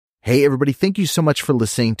Hey, everybody. Thank you so much for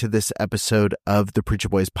listening to this episode of the Preacher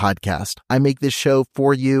Boys podcast. I make this show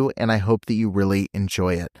for you, and I hope that you really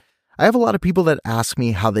enjoy it. I have a lot of people that ask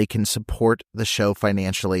me how they can support the show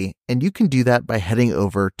financially, and you can do that by heading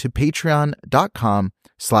over to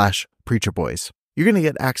patreon.com/preacherboys. You're going to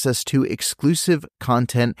get access to exclusive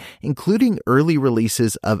content, including early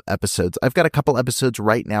releases of episodes. I've got a couple episodes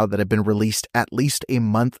right now that have been released at least a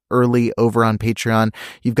month early over on Patreon.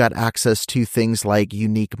 You've got access to things like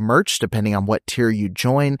unique merch, depending on what tier you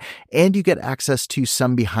join, and you get access to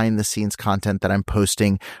some behind the scenes content that I'm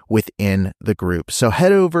posting within the group. So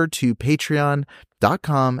head over to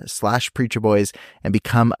patreon.com/preacherboys and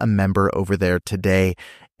become a member over there today.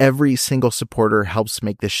 Every single supporter helps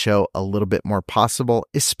make this show a little bit more possible,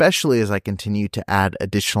 especially as I continue to add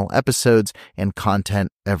additional episodes and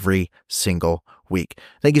content every single week.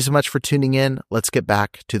 Thank you so much for tuning in. Let's get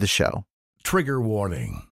back to the show. Trigger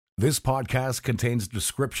warning. This podcast contains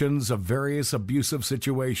descriptions of various abusive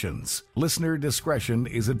situations. Listener discretion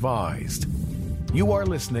is advised. You are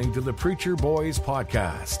listening to the Preacher Boys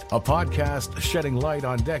Podcast, a podcast shedding light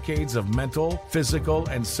on decades of mental, physical,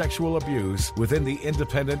 and sexual abuse within the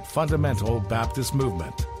independent fundamental Baptist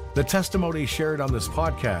movement. The testimonies shared on this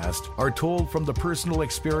podcast are told from the personal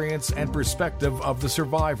experience and perspective of the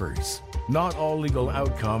survivors. Not all legal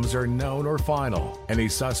outcomes are known or final. Any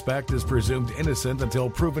suspect is presumed innocent until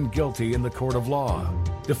proven guilty in the court of law.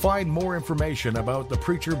 To find more information about the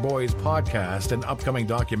Preacher Boys podcast and upcoming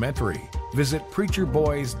documentary, visit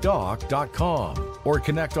preacherboysdoc.com or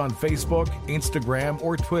connect on Facebook, Instagram,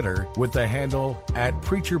 or Twitter with the handle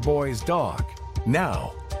 @preacherboysdoc.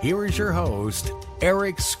 Now, here is your host,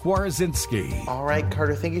 Eric Skwarczynski. All right,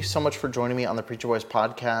 Carter, thank you so much for joining me on the Preacher Boys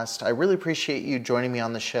podcast. I really appreciate you joining me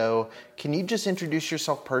on the show. Can you just introduce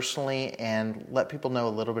yourself personally and let people know a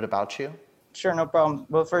little bit about you? Sure, no problem.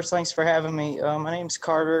 Well, first, thanks for having me. My name's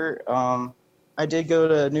Carter. I did go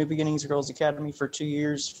to New Beginnings Girls Academy for 2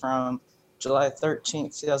 years from July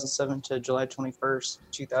 13th, 2007 to July 21st,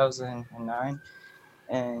 2009.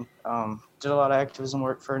 And did a lot of activism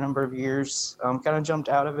work for a number of years. Kind of jumped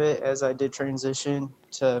out of it as I did transition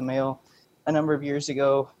to male a number of years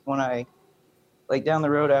ago. When I, down the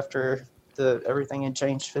road after everything had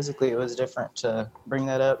changed physically, it was different to bring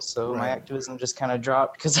that up. So my activism just kind of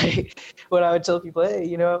dropped because when I would tell people,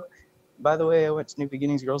 hey, by the way, I went to New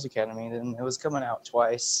Beginnings Girls Academy, then it was coming out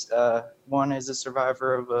twice. One is a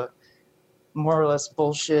survivor of a more or less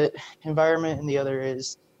bullshit environment, and the other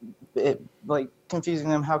is confusing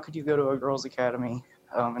them. How could you go to a girls' academy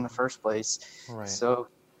in the first place? Right. So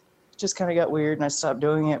it just kind of got weird, and I stopped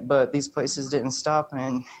doing it. But these places didn't stop,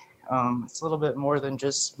 and it's a little bit more than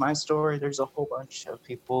just my story. There's a whole bunch of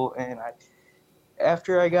people, and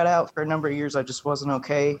after I got out for a number of years, I just wasn't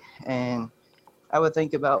okay, and I would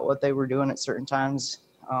think about what they were doing at certain times,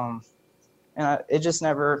 and it just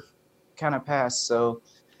never kind of passed. So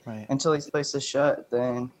until these places shut,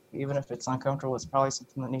 then even if it's uncomfortable, it's probably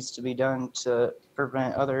something that needs to be done to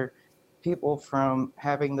prevent other people from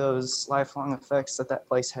having those lifelong effects that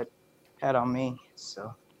place had on me.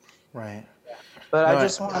 So, but I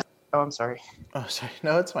just want to. Oh, I'm sorry. Oh, sorry.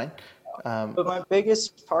 No, it's fine. But my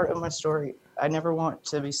biggest part of my story, I never want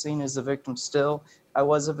to be seen as a victim still. I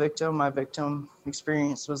was a victim. My victim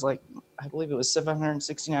experience was I believe it was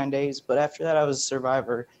 769 days. But after that, I was a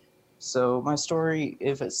survivor. So my story,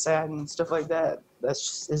 if it's sad and stuff like that, that's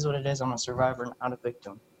just is what it is. I'm a survivor, not a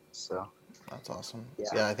victim. So that's awesome.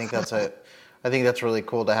 Yeah, I think that's really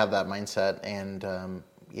cool to have that mindset. And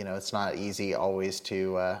it's not easy always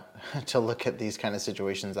to look at these kind of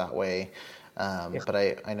situations that way. But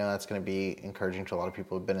I know that's going to be encouraging to a lot of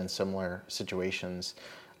people who've been in similar situations.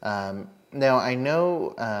 Now, I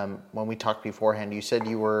know when we talked beforehand, you said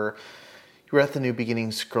you were at the New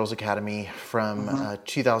Beginnings Girls Academy from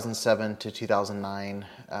 2007 to 2009.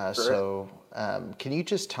 So can you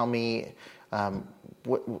just tell me,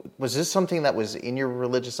 was this something that was in your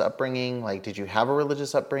religious upbringing? Did you have a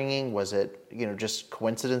religious upbringing? Was it, just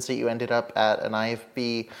coincidence that you ended up at an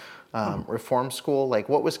IFB reform school?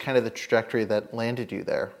 What was kind of the trajectory that landed you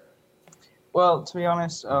there? Well, to be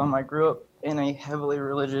honest, I grew up in a heavily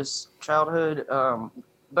religious childhood,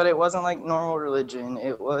 but it wasn't like normal religion.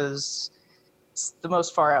 It was the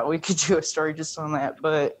most far out we could do a story just on that,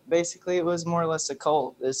 but basically it was more or less a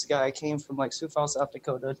cult. This guy came from Sioux Falls, South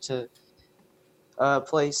Dakota to a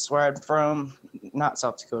place where I'm from, not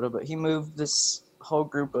South Dakota, but he moved this whole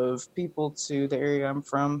group of people to the area I'm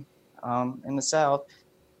from in the South,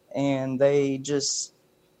 and they just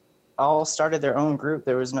all started their own group.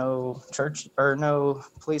 There was no church or no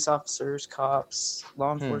police officers, cops,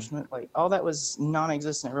 law enforcement, all that was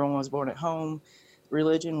non-existent. Everyone was born at home.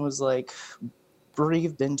 Religion was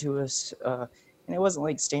breathed into us. And it wasn't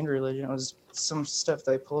like stained religion. It was some stuff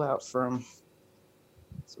they pull out from.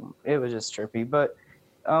 So it was just trippy. But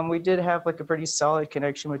we did have like a pretty solid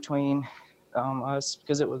connection between us,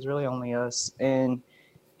 because it was really only us. And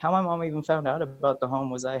how my mom even found out about the home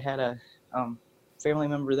was I had a family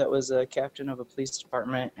member that was a captain of a police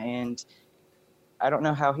department, and I don't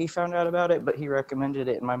know how he found out about it, but he recommended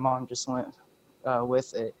it, and my mom just went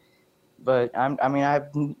with it. But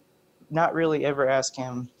I've not really ever asked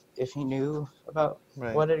him if he knew about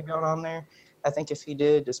what had gone on there. I think if he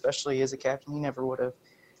did, especially as a captain, he never would have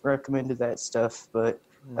recommended that stuff. But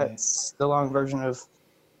that's the long version of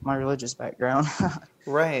my religious background.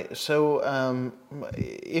 Right. So,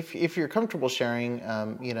 if you're comfortable sharing,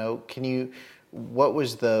 can you? What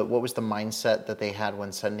was the mindset that they had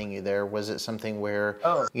when sending you there? Was it something where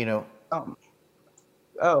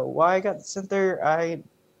why I got sent there?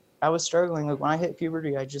 I was struggling. Like, when I hit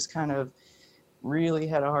puberty, I just kind of really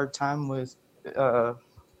had a hard time with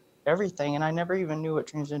everything, and I never even knew what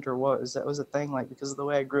transgender was. That was a thing. Like, because of the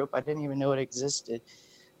way I grew up, I didn't even know it existed.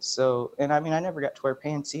 So, and I never got to wear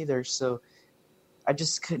pants either. So I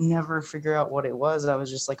just could never figure out what it was. I was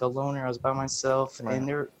just like a loner. I was by myself, and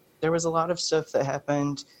there was a lot of stuff that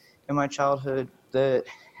happened in my childhood that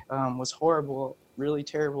was horrible, really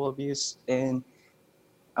terrible abuse, and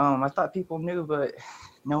I thought people knew, but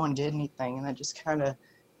no one did anything, and that just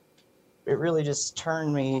it really just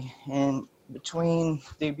turned me. And between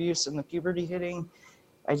the abuse and the puberty hitting,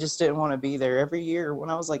 I just didn't want to be there. Every year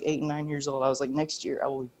when I was like 8 and 9 years old, I was like, next year I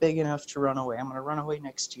will be big enough to run away. I'm going to run away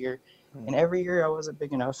next year. And every year I wasn't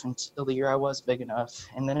big enough until the year I was big enough.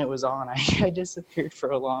 And then it was on. I disappeared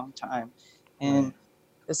for a long time. And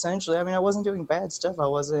essentially, I wasn't doing bad stuff. I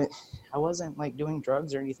wasn't like doing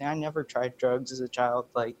drugs or anything. I never tried drugs as a child.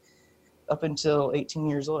 Like, up until 18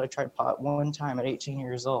 years old, I tried pot one time at 18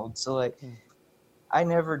 years old. So like, I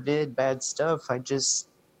never did bad stuff.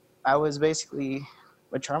 I was basically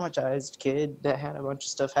a traumatized kid that had a bunch of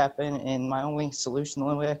stuff happen, and my only solution, the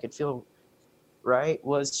only way I could feel right,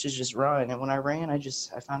 was to just run. And when I ran, I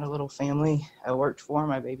found a little family I worked for.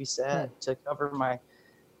 I babysat to cover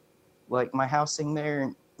my housing there.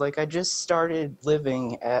 And like, I just started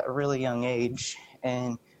living at a really young age.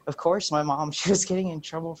 And of course, my mom, she was getting in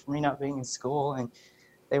trouble for me not being in school, and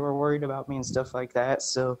they were worried about me and stuff like that.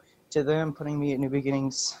 So to them, putting me at New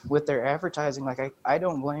Beginnings with their advertising, like, I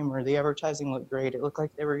don't blame her. The advertising looked great. It looked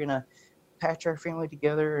like they were going to patch our family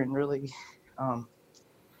together and really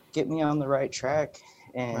get me on the right track.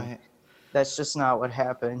 And that's just not what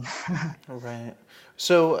happened. Right.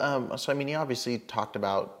 So, you obviously talked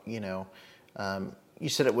about, you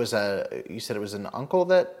said it was an uncle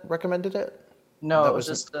that recommended it? No, it was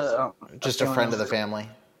just a friend of the family.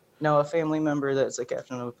 No, a family member that's a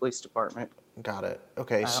captain of a police department. Got it.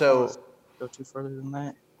 Okay, so go too further than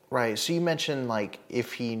that. Right. So you mentioned, like,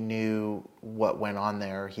 if he knew what went on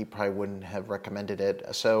there, he probably wouldn't have recommended it.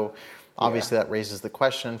 So obviously that raises the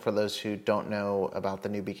question for those who don't know about the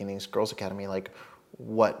New Beginnings Girls Academy, like,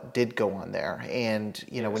 what did go on there? And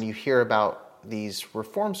when you hear about these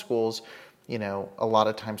reform schools, a lot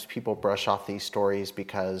of times people brush off these stories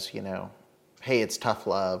because hey, it's tough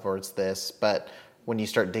love or it's this, but when you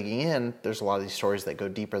start digging in, there's a lot of these stories that go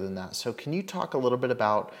deeper than that. So can you talk a little bit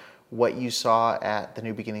about what you saw at the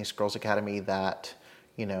New Beginnings Girls Academy that,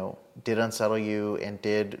 did unsettle you and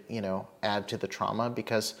did, add to the trauma?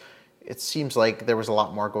 Because it seems like there was a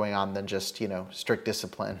lot more going on than just, strict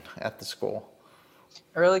discipline at the school.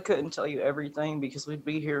 I really couldn't tell you everything because we'd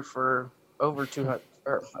be here for over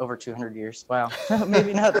 200 years. Wow.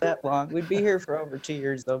 Maybe not that long. We'd be here for over 2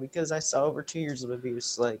 years, though, because I saw over 2 years of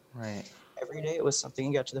abuse. Like, every day it was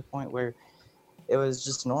something. It got to the point where it was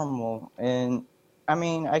just normal. And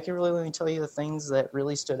I can really only tell you the things that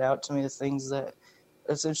really stood out to me, the things that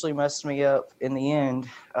essentially messed me up in the end,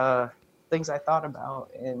 things I thought about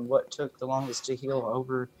and what took the longest to heal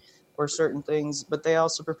over were certain things, but they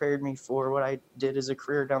also prepared me for what I did as a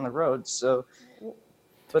career down the road. So,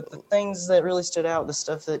 but the things that really stood out, the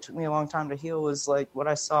stuff that took me a long time to heal, was like what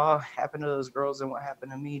I saw happen to those girls and what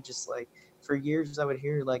happened to me. Just like for years I would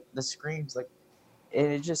hear like the screams, like, and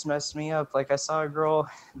it just messed me up. Like, I saw a girl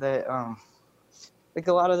that like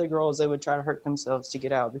a lot of the girls, they would try to hurt themselves to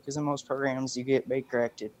get out because in most programs you get bait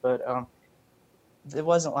corrected, but it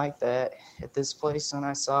wasn't like that at this place. And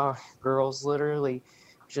I saw girls literally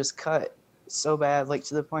just cut so bad, like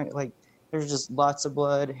to the point like there's just lots of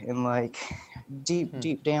blood and like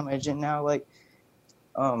deep damage. And now like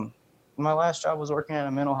my last job was working at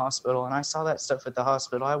a mental hospital, and I saw that stuff at the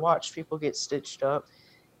hospital. I watched people get stitched up,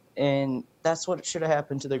 and that's what should have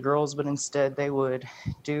happened to the girls, but instead they would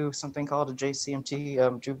do something called a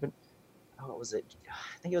JCMT, what was it?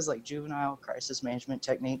 I think it was like juvenile crisis management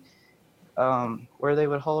technique, where they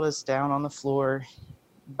would hold us down on the floor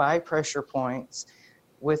by pressure points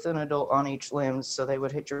with an adult on each limb. So they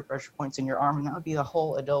would hit your pressure points in your arm, and that would be a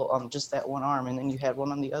whole adult on just that one arm. And then you had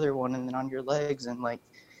one on the other one, and then on your legs. And like,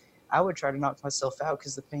 I would try to knock myself out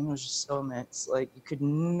because the pain was just so immense. Like, you could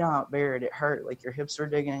not bear it. It hurt. Like, your hips were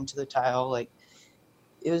digging into the tile. Like,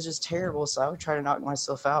 it was just terrible. So I would try to knock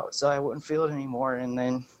myself out so I wouldn't feel it anymore. And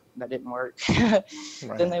then that didn't work. Right.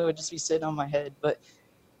 Then they would just be sitting on my head. But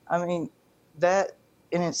I mean, that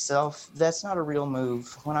in itself, that's not a real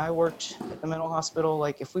move. When I worked at the mental hospital,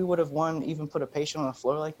 like, if we would have even put a patient on the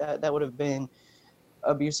floor like that, that would have been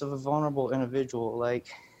abuse of a vulnerable individual. Like,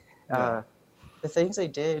 the things they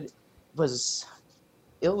did was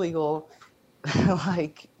illegal.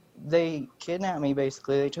 Like, they kidnapped me,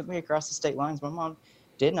 basically. They took me across the state lines. My mom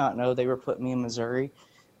did not know they were putting me in Missouri.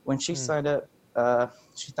 When she signed up,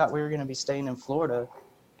 she thought we were going to be staying in Florida.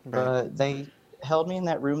 But they held me in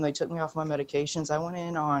that room. They took me off my medications. I went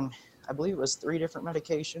in on, I believe it was 3 different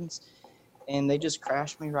medications, and they just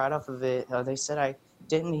crashed me right off of it. They said I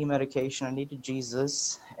didn't need medication. I needed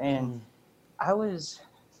Jesus. And I was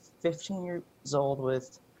 15 years old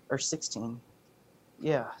or 16.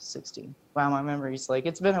 Yeah, 16. Wow, my memory's like,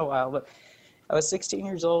 it's been a while, but I was 16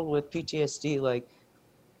 years old with PTSD. Like,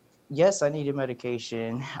 yes, I needed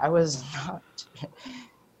medication. I was not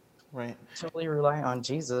totally reliant on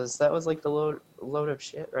Jesus. That was like the load of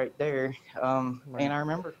shit right there. And I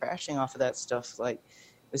remember crashing off of that stuff. Like,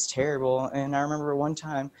 it was terrible. And I remember one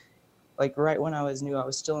time, like, right when I was new, I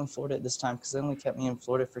was still in Florida at this time because they only kept me in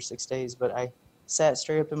Florida for 6 days. But I sat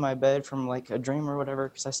straight up in my bed from like a dream or whatever,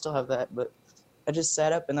 because I still have that. But I just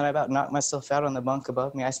sat up, and then I about knocked myself out on the bunk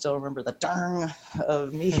above me. I still remember the darn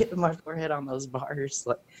of me hitting my forehead on those bars.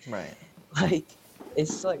 Like,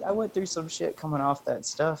 it's like I went through some shit coming off that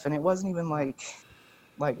stuff, and it wasn't even like,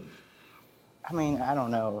 I mean, I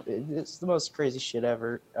don't know. It's the most crazy shit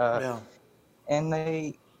ever. And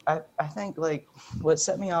I think, like, what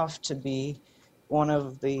set me off to be one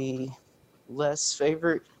of the less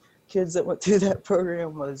favorite kids that went through that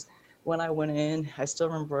program was when I went in. I still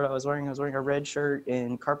remember what I was wearing. I was wearing a red shirt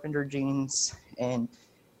and carpenter jeans and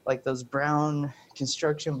like those brown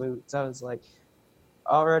construction boots. I was like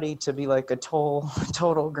all ready to be like a total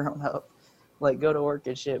grown up, like go to work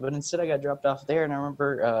and shit. But instead I got dropped off there, and I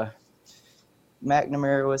remember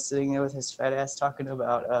McNamara was sitting there with his fat ass talking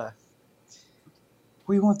about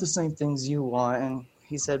we want the same things you want. And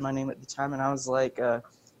he said my name at the time, and I was like,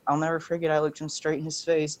 I'll never forget. I looked him straight in his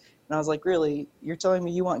face, and I was like, really? You're telling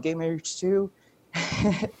me you want gay marriage too?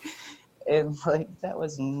 And like, that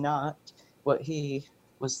was not what he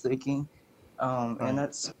was thinking. And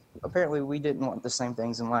that's, apparently we didn't want the same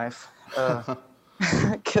things in life.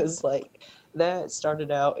 Because like, that started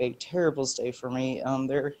out a terrible stay for me.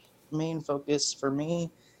 Their main focus for me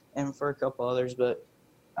and for a couple others, but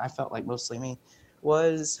I felt like mostly me,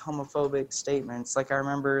 was homophobic statements. Like, I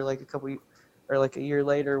remember like a year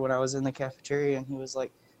later when I was in the cafeteria, and he was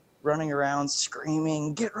like running around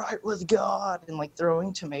screaming, "Get right with God," and like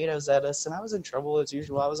throwing tomatoes at us. And I was in trouble as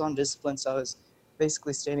usual. I was on discipline, so I was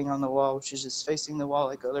basically standing on the wall, which is just facing the wall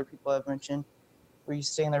like other people have mentioned, where you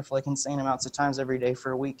stand there for like insane amounts of times every day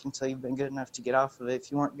for a week until you've been good enough to get off of it.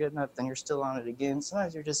 If you weren't good enough, then you're still on it again.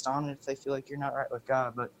 Sometimes you're just on it if they feel like you're not right with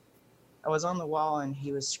God. But I was on the wall, and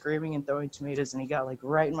he was screaming and throwing tomatoes, and he got like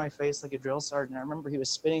right in my face like a drill sergeant. I remember he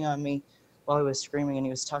was spitting on me while he was screaming, and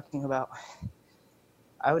he was talking about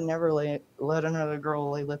I would never let another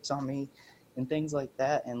girl lay lips on me and things like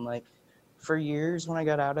that. And like, for years when I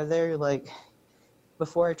got out of there, like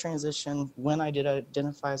before I transitioned, when I did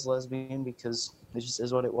identify as lesbian, because it just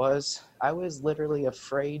is what it was, I was literally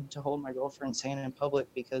afraid to hold my girlfriend's hand in public,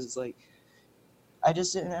 because like, I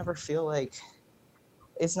just didn't ever feel like,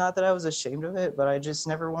 it's not that I was ashamed of it, but I just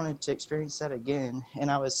never wanted to experience that again.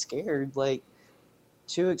 And I was scared, like,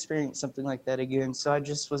 to experience something like that again. So I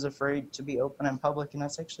just was afraid to be open in public. And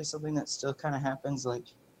that's actually something that still kind of happens. Like,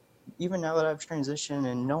 even now that I've transitioned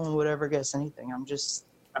and no one would ever guess anything, I'm just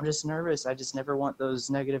nervous. I just never want those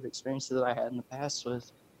negative experiences that I had in the past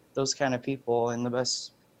with those kind of people. And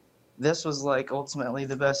this was like ultimately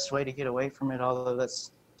the best way to get away from it. Although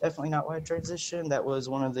that's definitely not why I transitioned. That was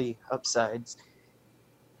one of the upsides.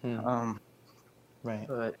 Right.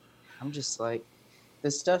 But I'm just like, the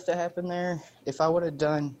stuff that happened there, if I would have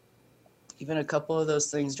done even a couple of those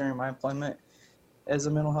things during my employment as a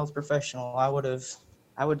mental health professional, I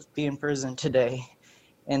would be in prison today.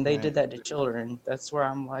 And they did that to children. That's where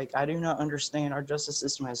I'm like, I do not understand. Our justice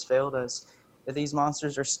system has failed us. That these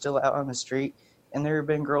monsters are still out on the street. And there have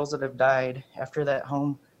been girls that have died after that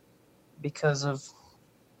home because of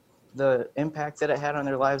the impact that it had on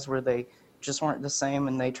their lives, where they just weren't the same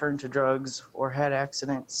and they turned to drugs or had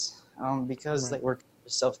accidents because they were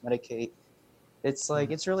self-medicate. It's like,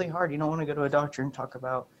 it's really hard. You don't want to go to a doctor and talk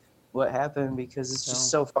about what happened because it's just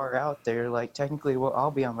so far out there. Like, technically, we'll all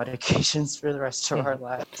be on medications for the rest of our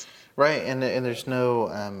lives. Right, and there's no,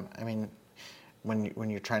 I mean, when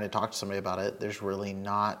you're trying to talk to somebody about it, there's really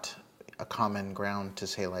not a common ground to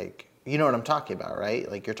say, like, you know what I'm talking about, right?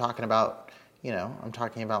 Like, you're talking about, you know, I'm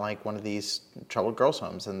talking about like one of these troubled girls'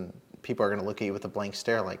 homes, and people are going to look at you with a blank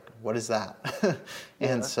stare, like, what is that?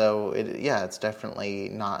 And so, it's definitely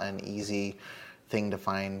not an easy thing to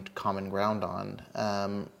find common ground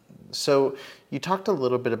on. So you talked a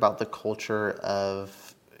little bit about the culture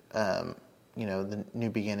of, you know, the New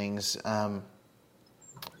Beginnings, and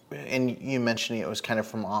you mentioned it was kind of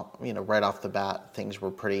from, you know, right off the bat, things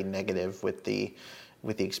were pretty negative with the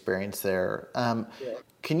experience there. I'm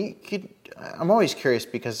always curious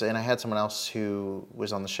because, and I had someone else who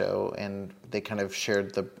was on the show, and they kind of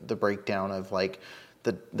shared the breakdown of like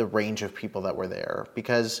the range of people that were there,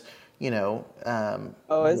 because, you know.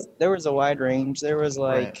 There was a wide range. There was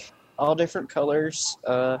like all different colors,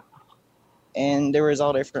 and there was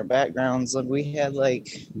all different backgrounds. Like, we had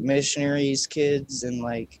like missionaries' kids and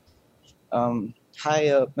like high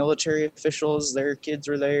up military officials. Their kids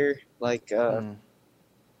were there. Like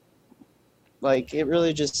it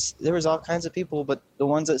really just, there was all kinds of people, but the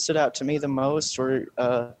ones that stood out to me the most were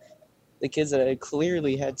the kids that had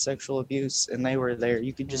clearly had sexual abuse, and they were there.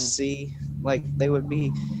 You could just see, like, they would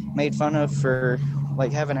be made fun of for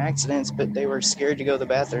like having accidents, but they were scared to go to the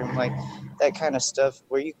bathroom, like that kind of stuff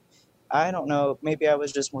where I don't know, maybe I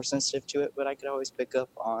was just more sensitive to it, but I could always pick up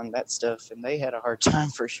on that stuff, and they had a hard time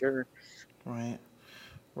for sure. Right.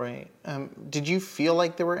 Did you feel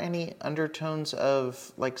like there were any undertones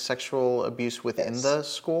of like sexual abuse within the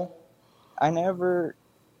school? I never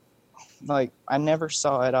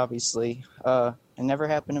saw it, obviously. It never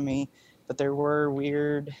happened to me, but there were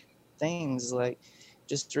weird things, like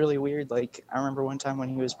just really weird. Like, I remember one time when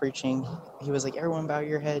he was preaching, he was like, everyone bow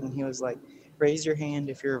your head, and he was like, raise your hand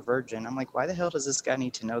if you're a virgin. I'm like, why the hell does this guy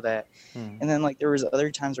need to know that? And then like there was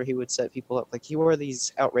other times where he would set people up. Like, he wore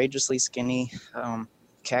these outrageously skinny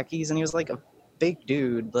khakis, and he was like a big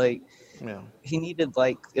dude. Like, he needed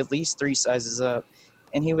like at least 3 sizes up,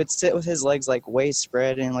 and he would sit with his legs like way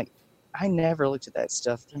spread, and like, I never looked at that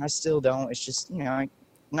stuff, and I still don't. It's just, you know,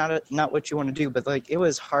 not what you want to do, but like, it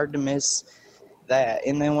was hard to miss that.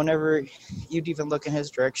 And then whenever you'd even look in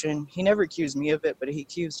his direction, he never accused me of it, but he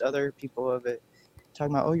accused other people of it,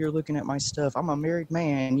 talking about, oh, you're looking at my stuff, I'm a married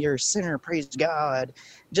man, you're a sinner, praise God,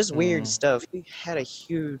 just weird stuff. He had a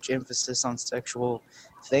huge emphasis on sexual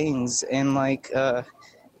things, and like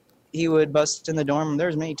he would bust in the dorm.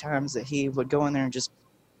 There's many times that he would go in there and just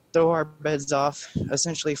throw our beds off,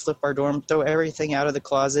 essentially flip our dorm, throw everything out of the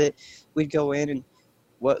closet. We'd go in, and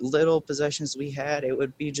what little possessions we had, it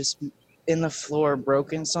would be just in the floor,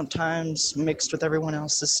 broken sometimes, mixed with everyone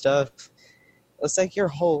else's stuff. It's like your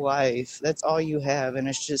whole life, that's all you have, and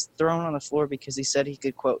it's just thrown on the floor because he said he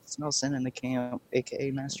could, quote, smell sin in the camp,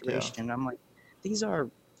 aka masturbation. I'm like, these are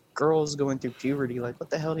girls going through puberty. Like, what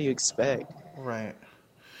the hell do you expect? Right.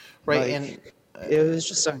 Like, And it was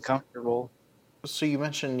just uncomfortable. So you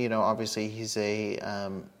mentioned, you know, obviously he's a,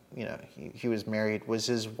 you know, he was married. Was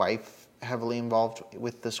his wife heavily involved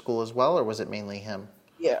with the school as well, or was it mainly him?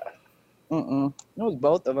 Yeah. It was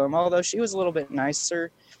both of them, although she was a little bit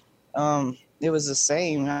nicer. It was the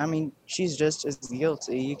same. I mean, she's just as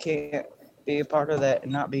guilty. You can't be a part of that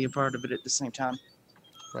and not be a part of it at the same time.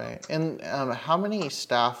 Right. And how many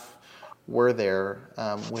staff were there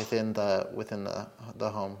within the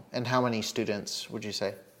home, and how many students would you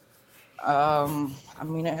say? I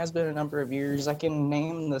mean, it has been a number of years. I can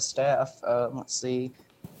name the staff. Let's see.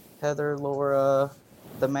 Heather, Laura,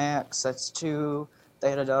 the Max, that's 2. They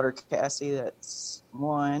had a daughter, Cassie, that's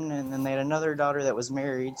 1. And then they had another daughter that was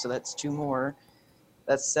married, so that's 2 more.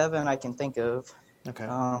 That's 7 I can think of. Okay.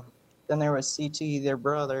 Then there was CT, their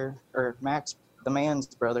brother, or Max, the man's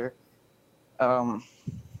brother. So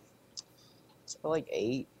like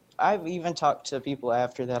 8. I've even talked to people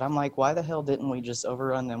after that. I'm like, why the hell didn't we just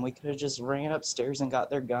overrun them? We could have just ran upstairs and got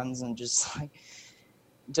their guns and just like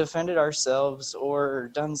defended ourselves or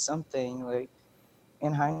done something. Like,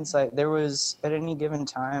 in hindsight, there was at any given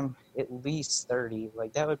time at least 30.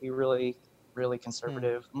 Like, that would be really, really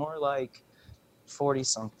conservative. More like 40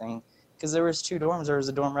 something. Because there was 2 dorms. There was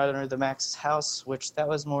a dorm right under the Max's house, which that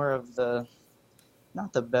was more of the,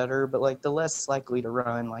 not the better, but like the less likely to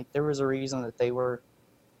run. Like, there was a reason that they were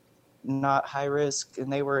not high risk,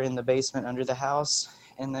 and they were in the basement under the house.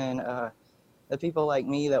 And then the people like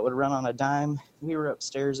me that would run on a dime, we were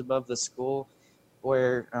upstairs above the school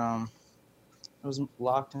where it was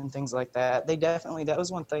locked and things like that. That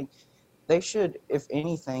was one thing. They should, if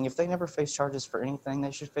anything, if they never face charges for anything,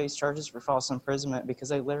 they should face charges for false imprisonment because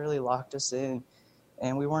they literally locked us in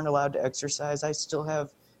and we weren't allowed to exercise. I still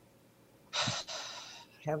have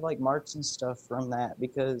like marks and stuff from that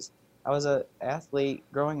because I was an athlete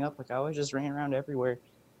growing up. Like I always just ran around everywhere.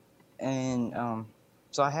 And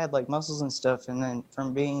so I had like muscles and stuff. And then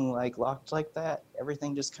from being like locked like that,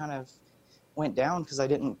 everything just kind of went down because I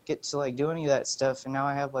didn't get to like do any of that stuff. And now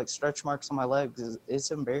I have like stretch marks on my legs.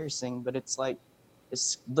 It's embarrassing, but it's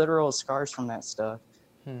literal scars from that stuff.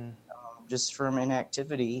 Just from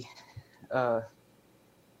inactivity.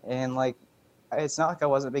 And like, it's not like I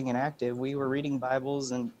wasn't being inactive. We were reading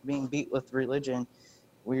Bibles and being beat with religion.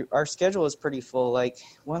 Our schedule is pretty full. Like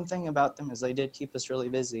one thing about them is they did keep us really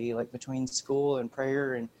busy, like between school and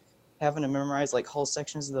prayer and having to memorize like whole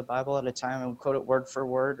sections of the Bible at a time and quote it word for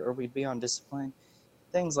word, or we'd be on discipline,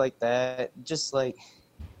 things like that. Just like,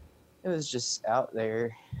 it was just out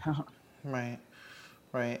there. Right.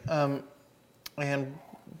 And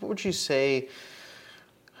what would you say?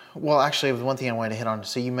 Well, actually, one thing I wanted to hit on.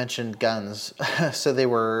 So you mentioned guns. So they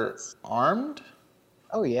were armed?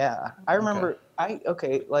 Oh yeah, I remember.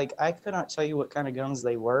 Like I could not tell you what kind of guns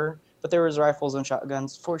they were, but there was rifles and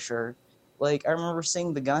shotguns for sure. Like I remember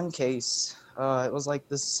seeing the gun case. It was like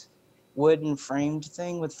this wooden framed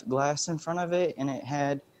thing with glass in front of it, and it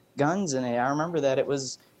had guns in it. I remember that it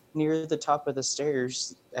was near the top of the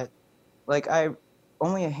stairs.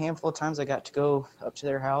 Only a handful of times I got to go up to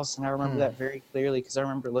their house, and I remember that very clearly because I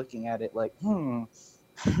remember looking at it like,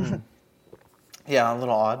 Yeah, a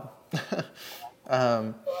little odd.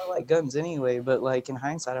 Well, I like guns anyway, but like in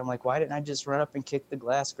hindsight, I'm like, why didn't I just run up and kick the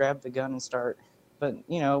glass, grab the gun, and start? But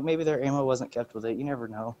maybe their ammo wasn't kept with it. You never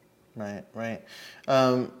know. Right.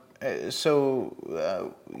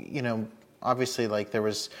 Obviously, like there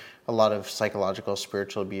was a lot of psychological,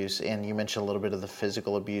 spiritual abuse, and you mentioned a little bit of the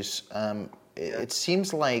physical abuse. It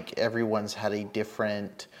seems like everyone's had a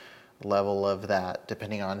different level of that,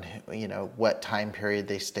 depending on what time period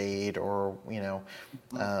they stayed, or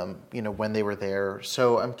when they were there.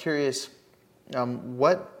 So I'm curious,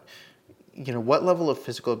 what level of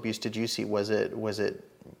physical abuse did you see? Was it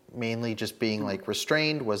mainly just being like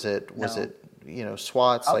restrained? Was it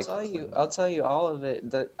SWATs? I'll tell you all of it.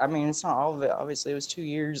 It's not all of it. Obviously, it was 2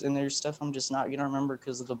 years, and there's stuff I'm just not gonna remember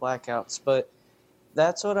because of the blackouts. But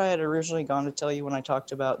that's what I had originally gone to tell you when I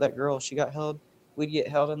talked about that girl. She got held. We'd get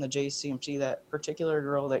held in the JCMT. That particular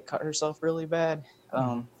girl that cut herself really bad.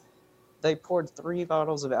 They poured 3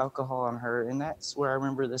 bottles of alcohol on her, and that's where I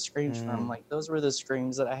remember the screams from. Like those were the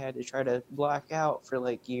screams that I had to try to block out for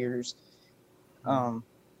like years,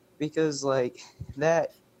 because like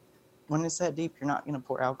that. When it's that deep, you're not going to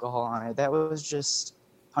pour alcohol on it. That was just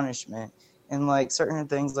punishment. And like certain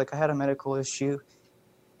things, like I had a medical issue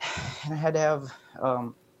and I had to have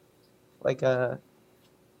like a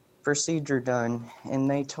procedure done, and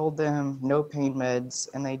they told them no pain meds,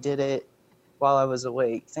 and they did it while I was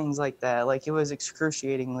awake, things like that. Like it was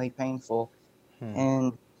excruciatingly painful.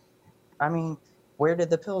 And I mean, where did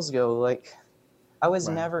the pills go? Like I was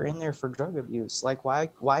never in there for drug abuse. Like why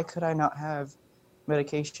could I not have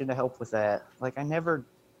medication to help with that? Like I never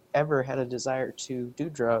ever had a desire to do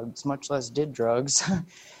drugs, much less did drugs.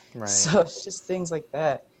 Right. So it's just things like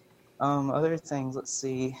that. Other things, let's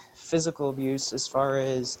see, physical abuse as far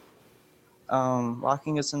as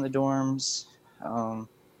locking us in the dorms,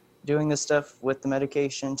 doing the stuff with the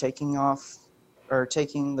medication, taking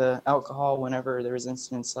the alcohol whenever there was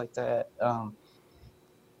incidents like that.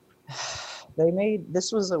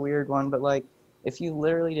 This was a weird one, but like if you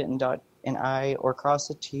literally didn't dot an I or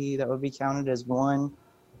cross a T, that would be counted as 1.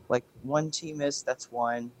 Like 1 T missed, that's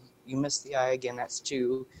 1. You missed the I again, that's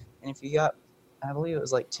 2. And if you got, I believe it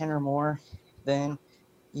was like 10 or more, then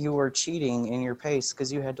you were cheating in your pace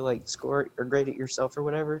because you had to like score or grade it yourself or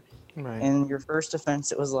whatever. Right. And your first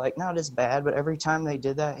offense, it was like not as bad, but every time they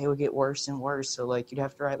did that, it would get worse and worse. So like you'd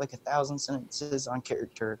have to write like 1,000 sentences on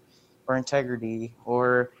character or integrity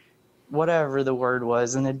or whatever the word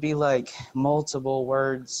was, and it'd be like multiple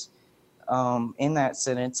words in that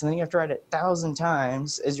sentence, and then you have to write it 1,000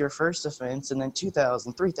 times as your first offense, and then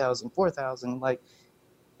 2,000, 3,000, 4,000, like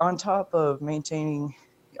on top of maintaining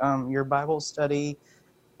your Bible study,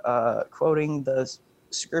 quoting the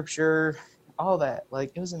scripture, all that.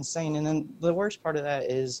 Like it was insane. And then the worst part of that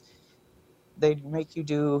is they'd make you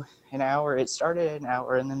do an hour. It started at an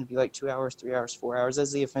hour, and then it'd be like 2 hours, 3 hours, 4 hours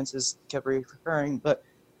as the offenses kept recurring. But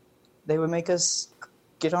they would make us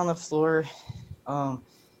get on the floor.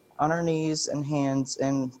 on our knees and hands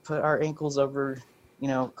and put our ankles over,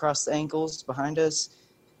 across the ankles behind us,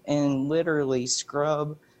 and literally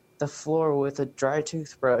scrub the floor with a dry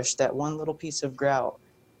toothbrush, that one little piece of grout,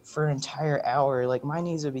 for an entire hour. Like, my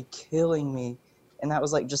knees would be killing me. And that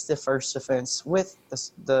was like just the first offense with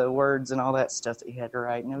the words and all that stuff that you had to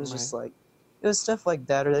write. And it was just like, it was stuff like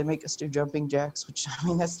that. Or they make us do jumping jacks, which, I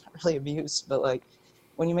mean, that's not really abuse, but like,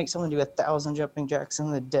 when you make someone do 1,000 jumping jacks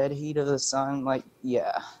in the dead heat of the sun, like,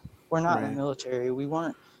 yeah, we're not in the military. We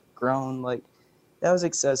weren't grown. Like, that was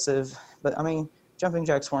excessive. But I mean, jumping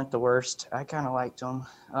jacks weren't the worst. I kind of liked them.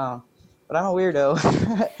 But I'm a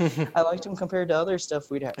weirdo. I liked them compared to other stuff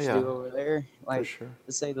we'd have to do over there, like,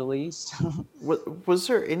 to say the least. Was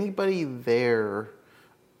there anybody there,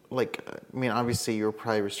 like, I mean, obviously you were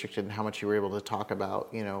probably restricted in how much you were able to talk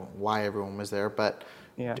about, why everyone was there, but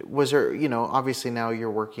was there, obviously now you're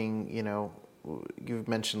working, you've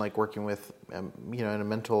mentioned like working with, in a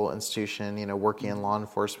mental institution, working in law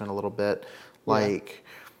enforcement a little bit, like,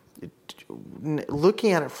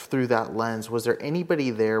 looking at it through that lens, was there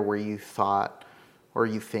anybody there where you thought, or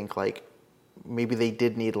you think like maybe they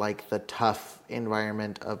did need like the tough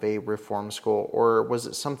environment of a reform school, or was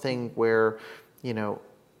it something where,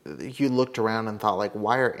 you looked around and thought like,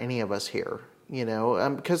 why are any of us here?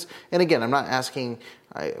 Because, and again, I'm not asking,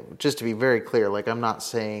 just to be very clear, like I'm not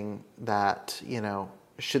saying that,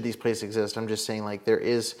 should these places exist? I'm just saying like there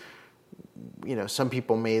is, some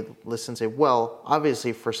people may listen and say, well,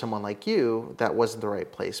 obviously for someone like you, that wasn't the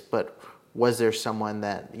right place, but was there someone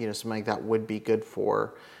that, something like that would be good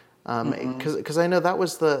for? Because I know that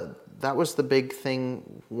was the big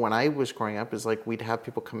thing when I was growing up, is like we'd have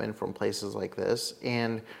people come in from places like this,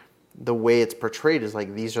 and the way it's portrayed is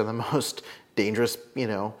like these are the most dangerous,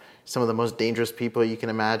 some of the most dangerous people you can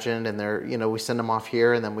imagine, and they're, we send them off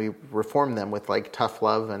here and then we reform them with like tough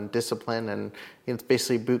love and discipline, and it's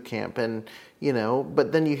basically boot camp, and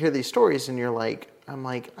but then you hear these stories and you're like,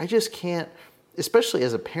 I just can't, especially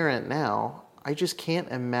as a parent now, I just can't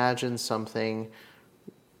imagine something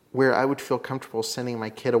where I would feel comfortable sending my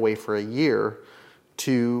kid away for a year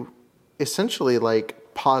to essentially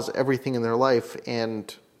like pause everything in their life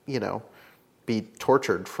and, be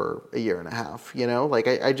tortured for a year and a half, like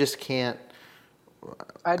I just can't.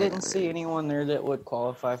 I didn't see anyone there that would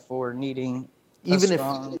qualify for needing even if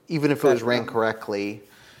it was ranked correctly.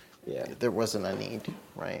 There wasn't a need,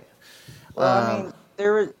 right? Well, I mean,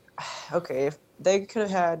 there were, okay, if they could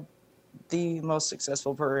have had the most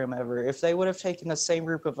successful program ever, if they would have taken the same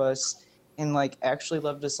group of us and like actually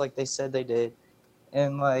loved us like they said they did,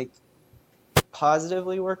 and like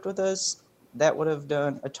positively worked with us, that would have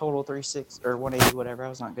done a total 360 or 180, whatever. I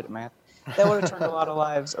was not good at math. That would have turned a lot of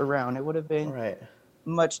lives around. It would have been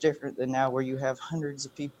much different than now, where you have hundreds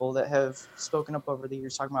of people that have spoken up over the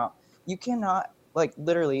years talking about, you cannot, like,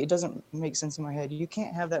 literally, it doesn't make sense in my head. You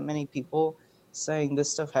can't have that many people saying this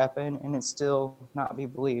stuff happened and it still not be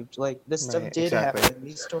believed. Like, this stuff did happen.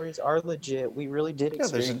 These stories are legit. We really did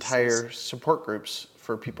experience there's entire support groups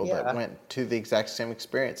for people that went to the exact same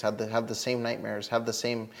experience, have the same nightmares, have the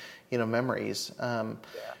same, memories.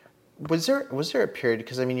 Was there a period,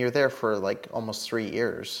 because I mean you're there for like almost 3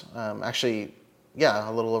 years, actually,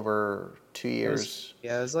 a little over 2 years. It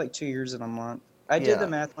was like 2 years and a month. I did the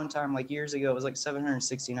math one time, like years ago. It was like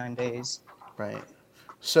 769 days. Right.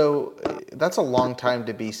 So that's a long time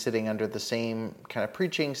to be sitting under the same kind of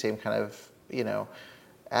preaching, same kind of,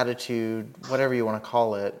 attitude, whatever you want to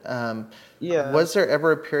call it. Was there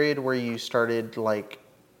ever a period where you started like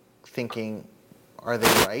thinking, are they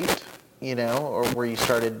right? Or where you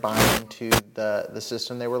started buying into the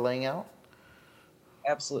system they were laying out?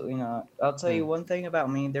 Absolutely not. I'll tell you one thing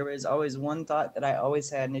about me. There was always one thought that I always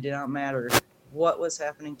had, and it did not matter what was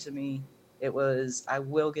happening to me. It was, I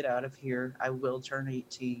will get out of here. I will turn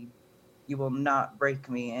 18. You will not break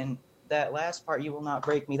me. And that last part, you will not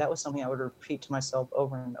break me, that was something I would repeat to myself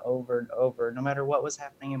over and over and over. No matter what was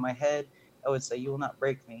happening in my head, I would say, you will not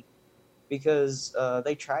break me. Because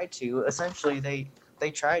they tried to. Essentially,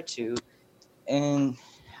 they tried to. And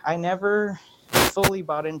I never fully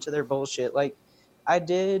bought into their bullshit. Like, I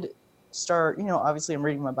did start, obviously I'm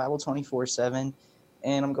reading my Bible 24/7,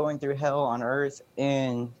 and I'm going through hell on earth,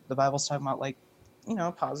 and the Bible's talking about, like,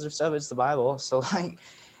 positive stuff. It's the Bible. So, like,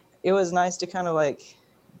 it was nice to kind of, like,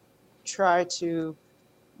 try to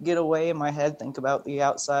get away in my head, think about the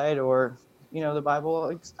outside, or, the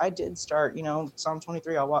Bible. I did start, Psalm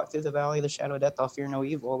 23, I'll walk through the valley of the shadow of death, I'll fear no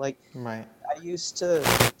evil. Like, I used to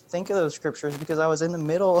think of those scriptures because I was in the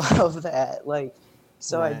middle of that. Like,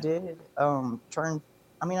 so I did turn.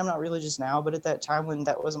 I mean, I'm not religious now, but at that time when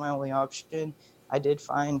that was my only option, I did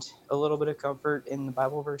find a little bit of comfort in the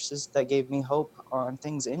Bible verses that gave me hope on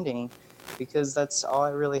things ending, because that's all I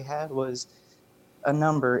really had was a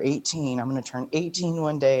number, 18. I'm going to turn 18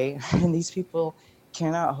 one day, and these people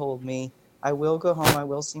cannot hold me. I will go home. I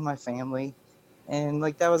will see my family. And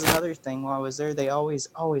like that was another thing while I was there. They always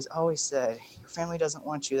said, your family doesn't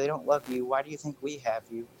want you. They don't love you. Why do you think we have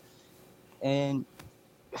you? And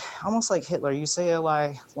almost like Hitler, you say a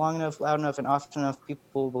lie long enough, loud enough, and often enough,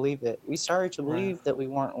 people believe it. We started to believe that we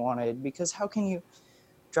weren't wanted, because how can you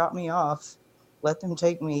drop me off, let them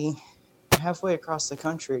take me halfway across the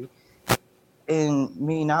country, and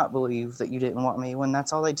me not believe that you didn't want me, when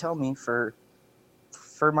that's all they tell me for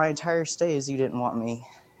my entire stay is you didn't want me.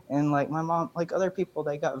 And like my mom, like other people,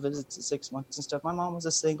 they got visits at 6 months and stuff. My mom was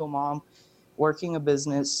a single mom working a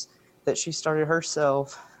business that she started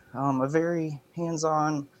herself, a very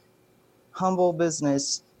hands-on, humble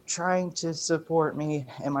business, trying to support me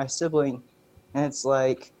and my sibling. And it's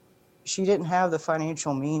like, she didn't have the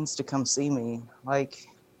financial means to come see me. Like,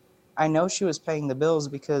 I know she was paying the bills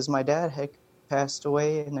because my dad had passed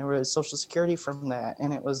away and there was Social Security from that.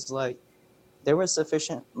 And it was like, there was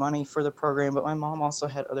sufficient money for the program, but my mom also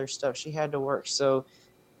had other stuff. She had to work. So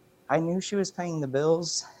I knew she was paying the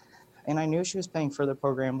bills, and I knew she was paying for the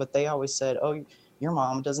program, but they always said, oh, your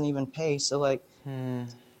mom doesn't even pay. So like, I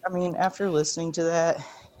mean, after listening to that,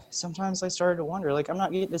 sometimes I started to wonder, like, I'm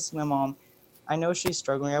not getting to see my mom. I know she's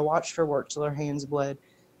struggling. I watched her work till her hands bled.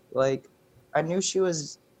 Like, I knew she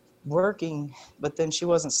was working, but then she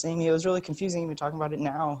wasn't seeing me. It was really confusing even talking about it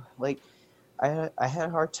now. Like, I had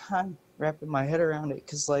a hard time wrapping my head around it,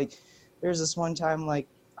 because like there's this one time, like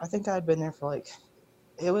I think I had been there for like,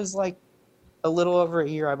 it was like a little over a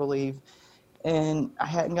year, I believe, and I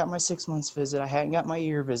hadn't got my 6 months visit, I hadn't got my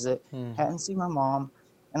year visit, hadn't seen my mom,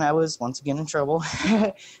 and I was once again in trouble.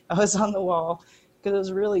 I was on the wall, because it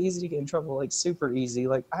was really easy to get in trouble, like super easy.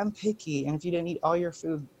 Like, I'm picky, and if you didn't eat all your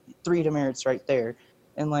food, 3 demerits right there.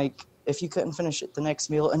 And like, if you couldn't finish it the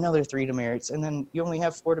next meal, another 3 demerits, and then you only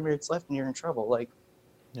have 4 demerits left and you're in trouble. Like,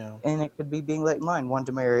 yeah. And it could be being late in line, 1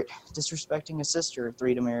 demerit, disrespecting a sister,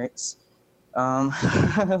 3 demerits.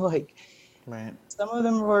 Like, right. Some of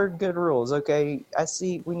them were good rules. Okay, I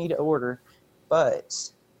see we need to order, but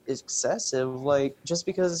it's excessive. Like, just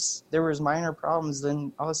because there was minor problems,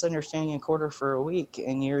 then all of a sudden you're standing in quarter for a week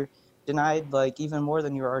and you're denied like even more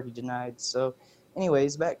than you were already denied. So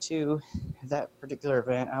anyways, back to that particular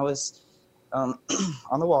event. I was on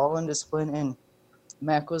the wall in discipline, and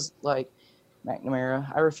Mac was like, McNamara.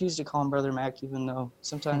 I refuse to call him Brother Mac, even though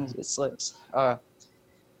sometimes it slips.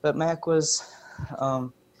 But Mac was,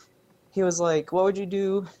 he was like, what would you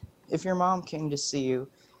do if your mom came to see you?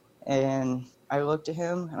 And I looked at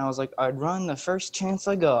him, and I was like, I'd run the first chance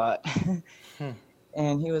I got.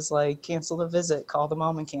 And he was like, cancel the visit. Call the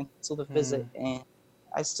mom and cancel the visit. And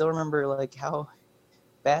I still remember, like, how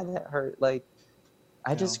bad that hurt. Like,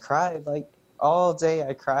 I just cried. Like, all day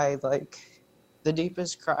I cried. Like, the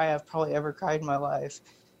deepest cry I've probably ever cried in my life.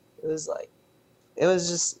 It was like,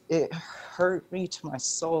 it hurt me to my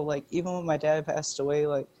soul. Like, even when my dad passed away,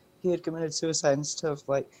 like, he had committed suicide and stuff,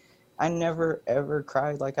 like, I never ever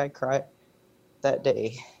cried like I cried that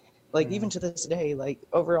day. Like, even to this day, like,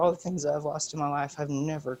 over all the things that I've lost in my life, I've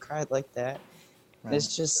never cried like that. Right.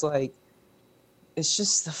 It's just like, it's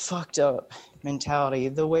just the fucked up mentality.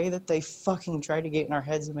 The way that they fucking tried to get in our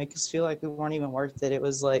heads and make us feel like we weren't even worth it. It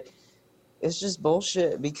was like, it's just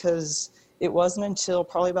bullshit, because it wasn't until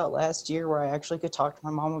probably about last year where I actually could talk to my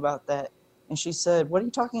mom about that. And she said, what are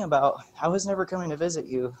you talking about? I was never coming to visit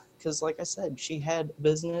you. Because like I said, she had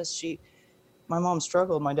business. My mom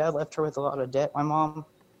struggled. My dad left her with a lot of debt. My mom,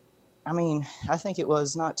 I mean, I think it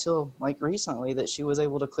was not till like recently that she was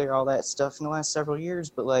able to clear all that stuff in the last several years.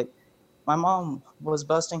 But like, my mom was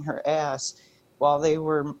busting her ass while they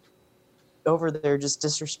were over there just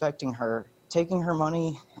disrespecting her, taking her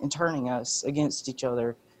money and turning us against each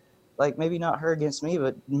other. Like, maybe not her against me,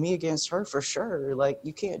 but me against her for sure. Like,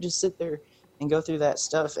 you can't just sit there and go through that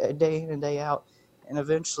stuff day in and day out and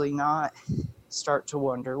eventually not start to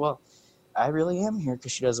wonder, well, I really am here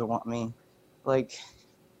because she doesn't want me. Like,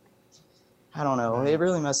 I don't know. It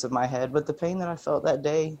really messed with my head. But the pain that I felt that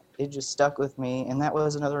day, it just stuck with me. And that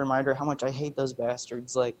was another reminder how much I hate those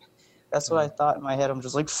bastards. Like, that's what I thought in my head. I'm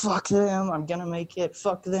just like, fuck them. I'm going to make it.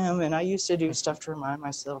 Fuck them. And I used to do stuff to remind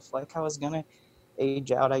myself, like, I was going to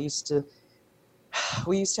age out.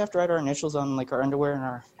 We used to have to write our initials on, like, our underwear and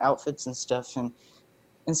our outfits and stuff. And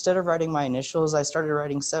instead of writing my initials, I started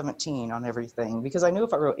writing 17 on everything. Because I knew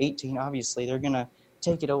if I wrote 18, obviously, they're going to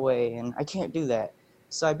take it away. And I can't do that.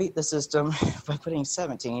 So I beat the system by putting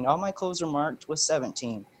 17. All my clothes are marked with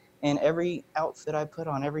 17. And every outfit I put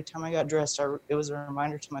on, every time I got dressed, it was a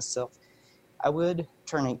reminder to myself, I would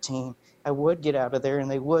turn 18, I would get out of there, and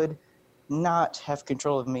they would not have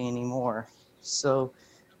control of me anymore. So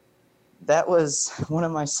that was one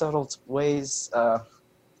of my subtle ways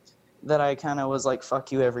that I kind of was like,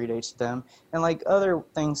 fuck you every day to them. And like other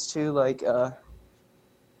things too, like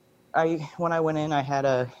when I went in, I had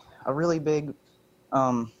a really big,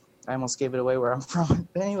 I almost gave it away where I'm from.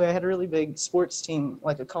 But anyway, I had a really big sports team,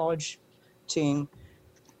 like a college team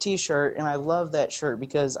t-shirt, and I love that shirt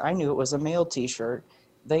because I knew it was a male t-shirt.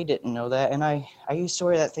 They didn't know that, and I used to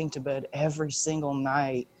wear that thing to bed every single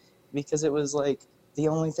night because it was like the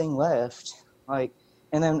only thing left. Like,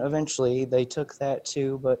 and then eventually they took that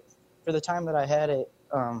too, but for the time that I had it,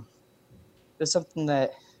 it was something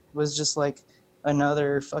that was just like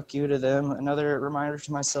another fuck you to them, another reminder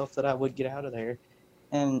to myself that I would get out of there.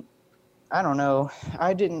 And I don't know,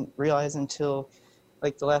 I didn't realize until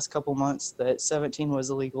like the last couple months that 17 was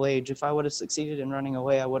the legal age. If I would have succeeded in running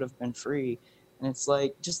away, I would have been free. And it's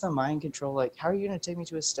like just the mind control. Like, how are you going to take me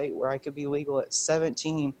to a state where I could be legal at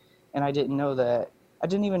 17 and I didn't know that? I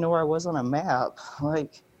didn't even know where I was on a map.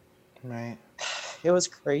 Like, right. It was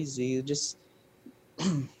crazy. Just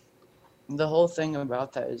the whole thing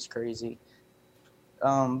about that is crazy.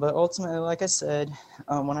 But ultimately, like I said,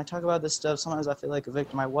 when I talk about this stuff, sometimes I feel like a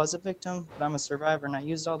victim. I was a victim, but I'm a survivor, and I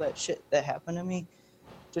used all that shit that happened to me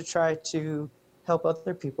to try to help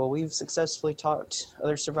other people. We've successfully talked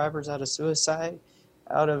other survivors out of suicide,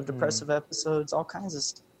 out of depressive episodes, all kinds of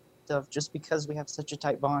stuff, just because we have such a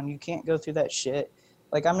tight bond. You can't go through that shit.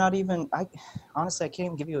 Like, honestly, I can't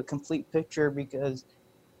even give you a complete picture because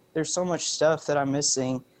there's so much stuff that I'm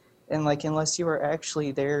missing. And, like, unless you were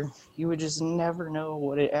actually there, you would just never know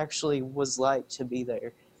what it actually was like to be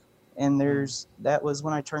there. And that was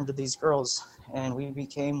when I turned to these girls, and we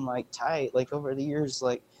became, like, tight. Like, over the years,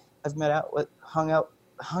 like, I've hung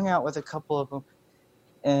out with a couple of them.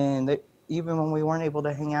 And even when we weren't able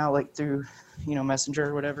to hang out, like, through, Messenger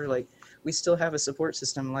or whatever, like, we still have a support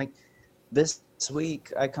system. Like, this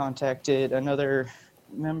week, I contacted another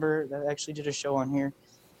member that actually did a show on here,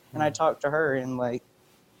 and I talked to her, and, like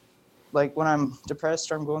when I'm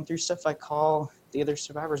depressed or I'm going through stuff, I call the other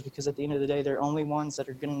survivors because at the end of the day, they're only ones that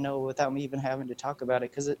are going to know without me even having to talk about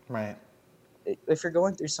it. Because right. If you're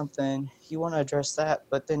going through something, you want to address that,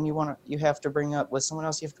 but then you have to bring up with someone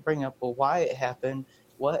else. You have to bring up, well, why it happened,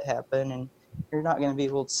 what happened, and you're not going to be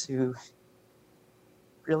able to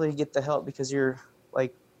really get the help because you're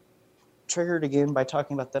like triggered again by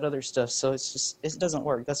talking about that other stuff. So it doesn't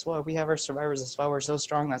work. That's why we have our survivors. That's why we're so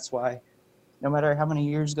strong. That's why no matter how many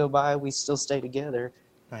years go by, we still stay together.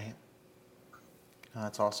 Right. Oh,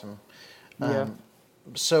 that's awesome. Yeah.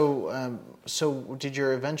 So did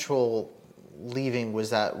your eventual leaving,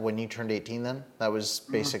 was that when you turned 18 then? That was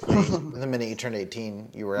basically the minute you turned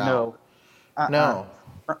 18, you were out? No.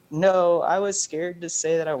 No, I was scared to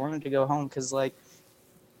say that I wanted to go home because,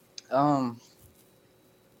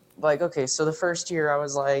 okay, so the first year I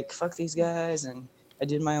was like, fuck these guys, and I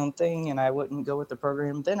did my own thing, and I wouldn't go with the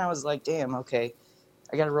program. Then I was like, damn, okay,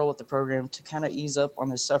 I got to roll with the program to kind of ease up on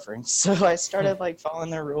the suffering. So I started, following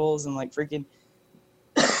their rules and, freaking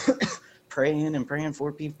praying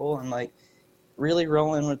for people and, really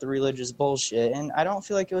rolling with the religious bullshit. And I don't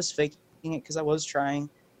feel like it was faking it because I was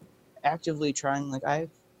actively trying. I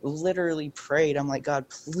literally prayed. I'm like, God,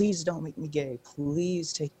 please don't make me gay.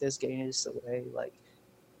 Please take this gayness away.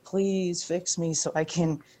 Please fix me so I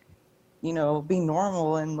can be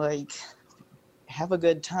normal and have a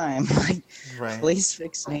good time. Right. Please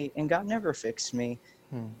fix me. And God never fixed me.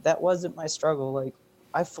 That wasn't my struggle.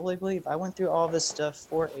 I fully believe I went through all this stuff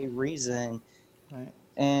for a reason. Right.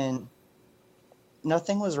 And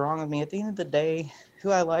nothing was wrong with me. At the end of the day,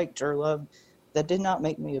 who I liked or loved, that did not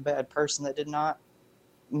make me a bad person. That did not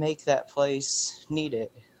make that place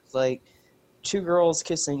needed. Two girls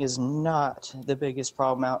kissing is not the biggest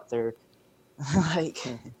problem out there.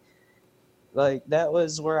 That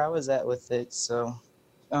was where I was at with it. So,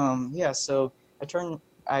 so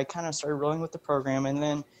I kind of started rolling with the program, and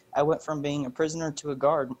then I went from being a prisoner to a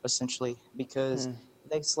guard, essentially, because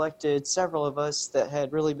they selected several of us that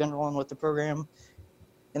had really been rolling with the program,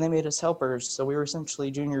 and they made us helpers. So we were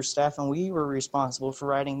essentially junior staff, and we were responsible for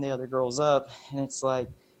writing the other girls up. And it's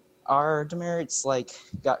our demerits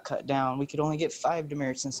got cut down. We could only get 5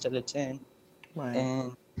 demerits instead of 10. Right.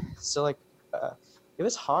 And so it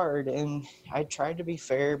was hard, and I tried to be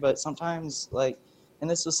fair, but sometimes and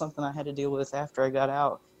this was something I had to deal with after I got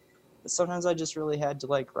out. But sometimes I just really had to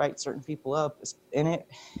write certain people up, and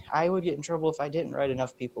I would get in trouble if I didn't write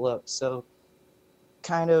enough people up. So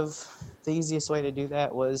kind of the easiest way to do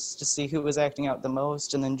that was to see who was acting out the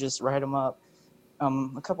most and then just write them up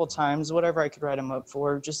a couple times, whatever I could write them up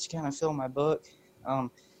for, just to kind of fill my book.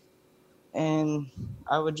 And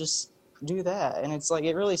I would just do that. And it's like,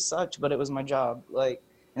 it really sucked, but it was my job. Like,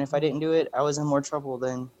 and if I didn't do it, I was in more trouble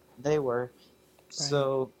than they were. Right.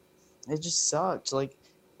 So it just sucked. Like,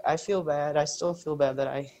 I feel bad. I still feel bad that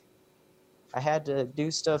I had to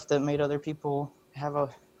do stuff that made other people have a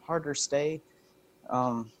harder stay.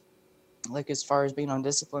 Like as far as being on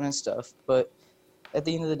discipline and stuff. But at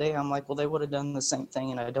the end of the day, I'm like, well, they would have done the same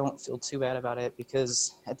thing, and I don't feel too bad about it,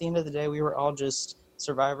 because at the end of the day, we were all just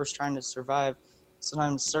survivors trying to survive.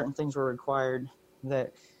 Sometimes certain things were required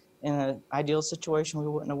that in an ideal situation we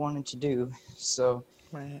wouldn't have wanted to do. So,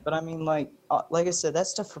 right. But I mean, like I said, that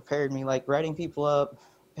stuff prepared me, like writing people up,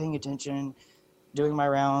 paying attention, doing my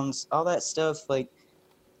rounds, all that stuff. Like,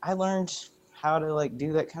 I learned how to like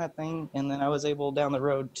do that kind of thing, and then I was able down the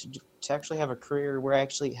road to actually have a career where I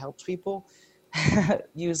actually helped people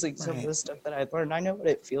using some of the stuff that I learned. I know what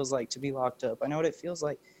it feels like to be locked up. I know what it feels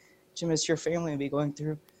like to miss your family and be going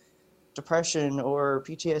through depression or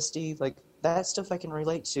PTSD. Like, that stuff I can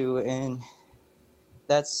relate to, and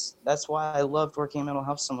that's why I loved working in mental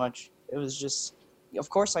health so much. It was just, of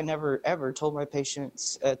course, I never ever told my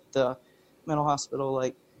patients at the mental hospital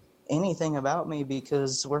like anything about me,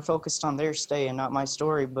 because we're focused on their stay and not my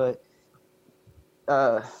story. But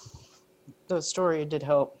the story did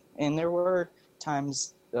help, and there were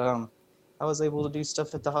times I was able to do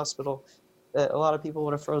stuff at the hospital that a lot of people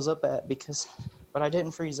would have froze up at, but I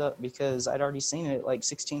didn't freeze up, because I'd already seen it at like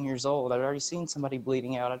 16 years old. I'd already seen somebody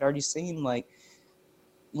bleeding out. I'd already seen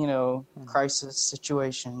crisis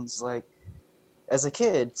situations like as a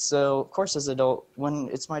kid. So of course, as an adult, when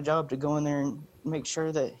it's my job to go in there and make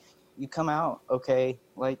sure that you come out okay,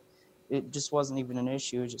 like, it just wasn't even an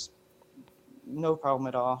issue. Just no problem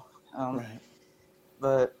at all. Right.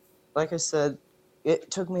 But like I said, it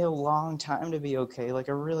took me a long time to be okay, like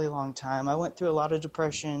a really long time. I went through a lot of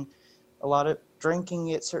depression, a lot of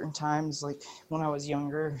drinking at certain times, like when I was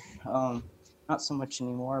younger. Not so much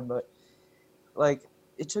anymore, but like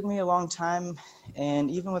it took me a long time. And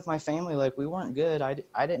even with my family, like, we weren't good. I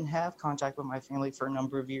didn't have contact with my family for a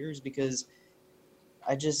number of years, because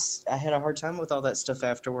I had a hard time with all that stuff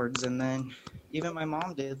afterwards. And then even my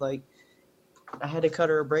mom did, like, I had to cut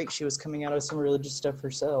her a break. She was coming out of some religious stuff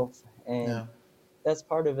herself. And that's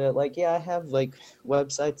part of it. Like, I have like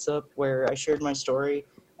websites up where I shared my story,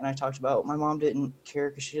 and I talked about my mom didn't care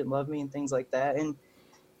because she didn't love me and things like that. And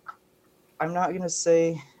I'm not going to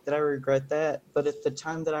say that I regret that, but at the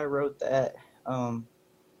time that I wrote that,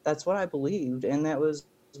 that's what I believed. And that was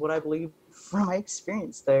what I believed from my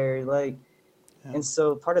experience there. Like, and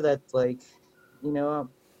so part of that, like, I'm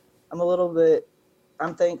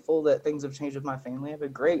thankful that things have changed with my family. I have a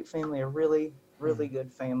great family, a really, really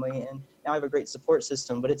good family. And now I have a great support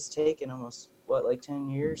system, but it's taken almost 10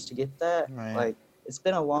 years to get that. Right. Like, it's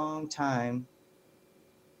been a long time.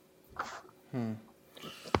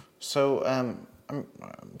 So I'm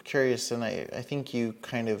curious, and I think you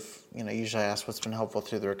kind of, usually ask what's been helpful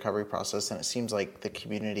through the recovery process, and it seems like the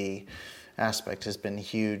community aspect has been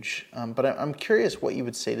huge. But I'm curious what you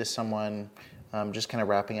would say to someone, just kind of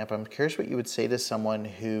wrapping up, I'm curious what you would say to someone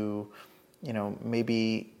who,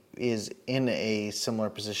 maybe is in a similar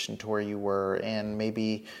position to where you were, and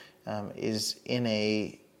maybe is in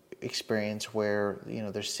a experience where,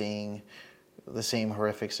 they're seeing the same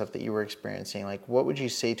horrific stuff that you were experiencing. Like, what would you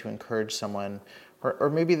say to encourage someone, or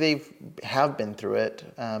maybe they have been through it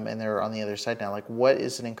and they're on the other side now? Like, what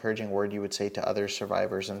is an encouraging word you would say to other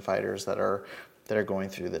survivors and fighters that are going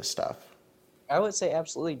through this stuff? I would say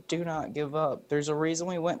absolutely do not give up. There's a reason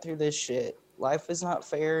we went through this shit. Life is not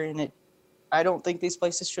fair, and I don't think these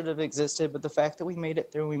places should have existed, but the fact that we made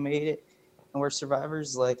it through, and we're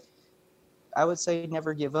survivors, like, I would say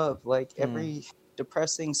never give up. Like, every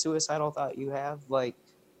depressing, suicidal thought you have, like,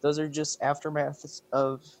 those are just aftermaths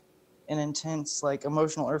of an intense, like,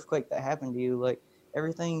 emotional earthquake that happened to you. Like,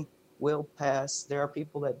 everything will pass. There are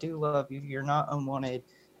people that do love you. You're not unwanted.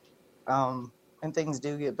 And things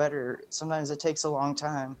do get better. Sometimes it takes a long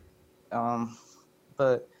time.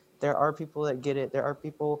 But there are people that get it. There are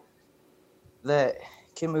people that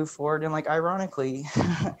can move forward. And, like, ironically,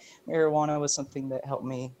 marijuana was something that helped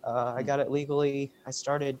me. I got it legally.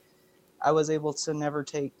 I was able to never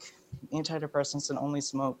take antidepressants and only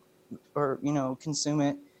smoke or, consume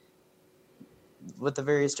it with the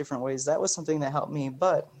various different ways. That was something that helped me,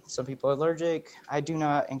 but some people are allergic. I do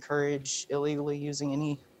not encourage illegally using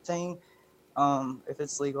anything. If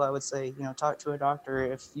it's legal, I would say, talk to a doctor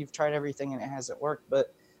if you've tried everything and it hasn't worked.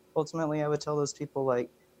 But ultimately, I would tell those people,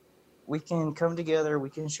 like, we can come together, we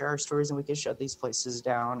can share our stories, and we can shut these places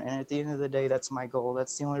down. And at the end of the day, that's my goal.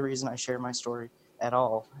 That's the only reason I share my story at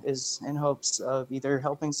all, is in hopes of either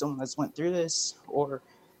helping someone that's went through this or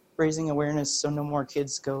raising awareness so no more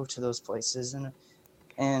kids go to those places.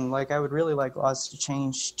 And like, I would really like laws to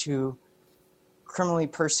change to criminally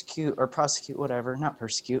persecute or prosecute, whatever, not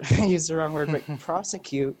persecute, I used the wrong word, but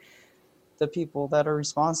prosecute the people that are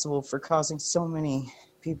responsible for causing so many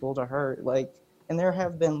people to hurt. Like, and there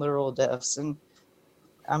have been literal deaths. And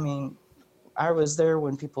I mean, I was there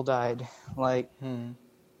when people died. Like,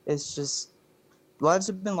 it's just, lives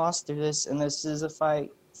have been lost through this, and this is a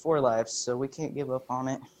fight for lives, so we can't give up on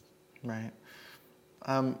it. Right.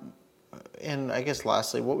 And I guess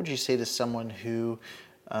lastly, what would you say to someone who,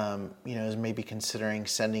 is maybe considering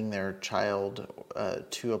sending their child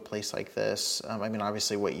to a place like this? I mean,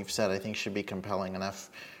 obviously what you've said, I think, should be compelling enough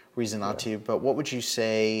reason not to, but what would you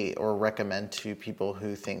say or recommend to people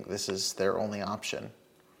who think this is their only option?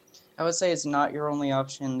 I would say it's not your only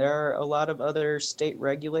option. There are a lot of other state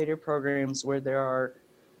regulated programs where they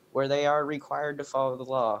are required to follow the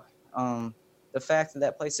law. The fact that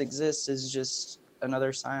that place exists is just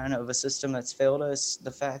another sign of a system that's failed us.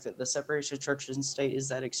 The fact that the separation of church and state is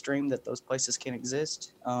that extreme that those places can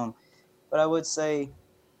exist. But I would say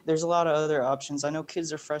there's a lot of other options. I know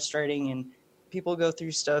kids are frustrating and people go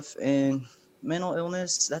through stuff, and mental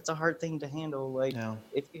illness, that's a hard thing to handle. Like,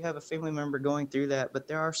 if you have a family member going through that, but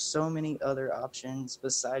there are so many other options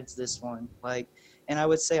besides this one. Like, and I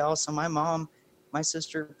would say also my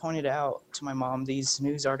sister pointed out to my mom these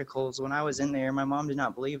news articles when I was in there. My mom did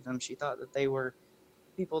not believe them. She thought that they were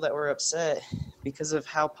people that were upset because of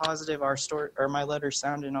how positive our story or my letter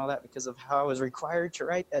sounded and all that, because of how I was required to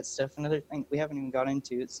write that stuff. Another thing we haven't even got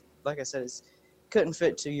into, it's like I said, it's couldn't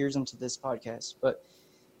fit 2 years into this podcast. But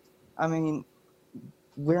I mean,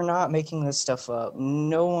 we're not making this stuff up.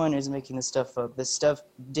 No one is making this stuff up. This stuff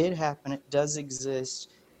did happen. It does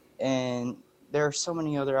exist. And there are so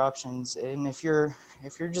many other options. And if you're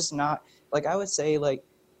just not, like, I would say, like,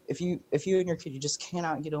 if you and your kid, you just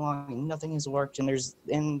cannot get along and nothing has worked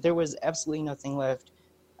and there was absolutely nothing left,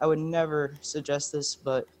 I would never suggest this,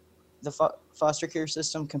 but the foster care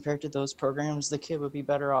system compared to those programs, the kid would be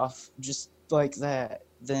better off just like that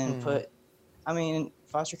than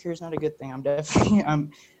foster care is not a good thing.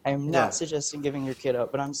 I am not suggesting giving your kid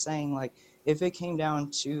up, but I'm saying, like, if it came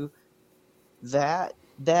down to that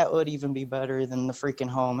would even be better than the freaking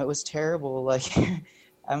home. It was terrible. Like,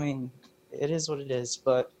 I mean, it is what it is,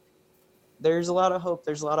 but there's a lot of hope.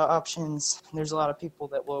 There's a lot of options. There's a lot of people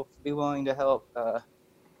that will be willing to help.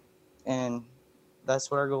 And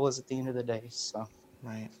that's what our goal is at the end of the day. So.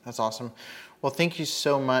 Right. That's awesome. Well, thank you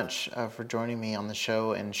so much for joining me on the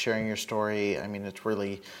show and sharing your story. I mean, it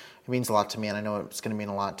means a lot to me, and I know it's going to mean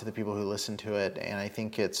a lot to the people who listen to it. And I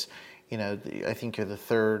think I think you're the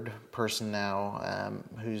third person now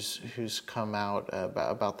who's come out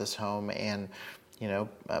about this home. And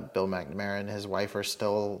Bill McNamara and his wife are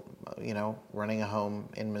still, running a home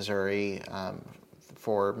in Missouri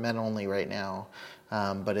for men only right now.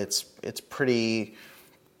 But it's pretty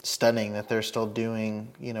stunning that they're still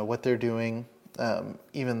doing, what they're doing,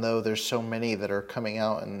 even though there's so many that are coming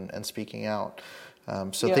out and speaking out.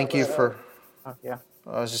 Thank you for.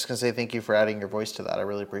 I was just going to say thank you for adding your voice to that. I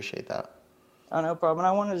really appreciate that. No problem.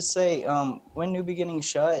 I wanted to say, when New Beginnings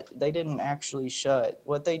shut, they didn't actually shut.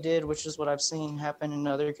 What they did, which is what I've seen happen in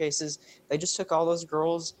other cases, they just took all those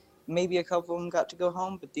girls. Maybe a couple of them got to go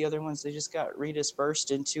home, but the other ones, they just got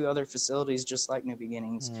redispersed into other facilities, just like New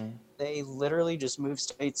Beginnings. They literally just moved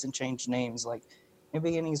states and changed names. Like, New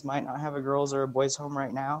Beginnings might not have a girls' or a boys' home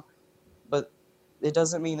right now, but it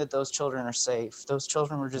doesn't mean that those children are safe. Those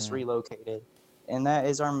children were just relocated. And that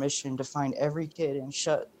is our mission, to find every kid and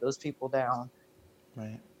shut those people down.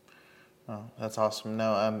 Right. Oh, that's awesome.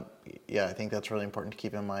 No, I think that's really important to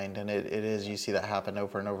keep in mind, and it is. You see that happen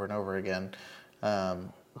over and over and over again.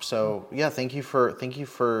 Thank you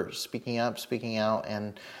for speaking up, speaking out,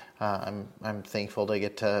 and I'm thankful to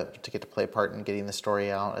get to play a part in getting the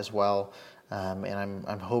story out as well. And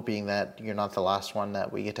I'm hoping that you're not the last one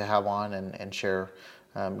that we get to have on and share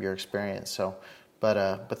your experience. So.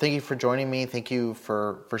 But thank you for joining me. Thank you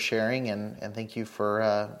for sharing, and thank you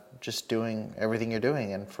for just doing everything you're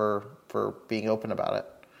doing and for being open about it.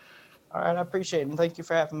 All right, I appreciate it. And thank you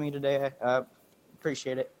for having me today. I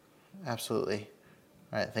appreciate it. Absolutely.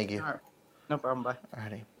 All right, thank you. All right. No problem. Bye. All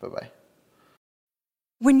righty. Bye-bye.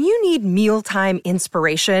 When you need mealtime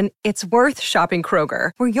inspiration, it's worth shopping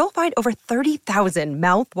Kroger, where you'll find over 30,000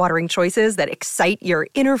 mouth-watering choices that excite your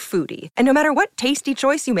inner foodie. And no matter what tasty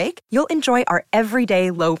choice you make, you'll enjoy our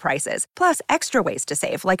everyday low prices, plus extra ways to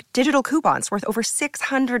save, like digital coupons worth over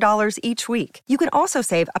 $600 each week. You can also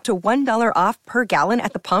save up to $1 off per gallon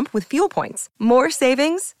at the pump with fuel points. More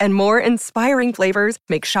savings and more inspiring flavors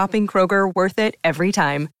make shopping Kroger worth it every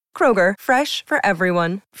time. Kroger, fresh for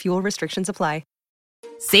everyone. Fuel restrictions apply.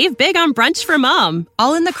 Save big on brunch for mom,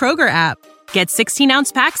 all in the Kroger app. Get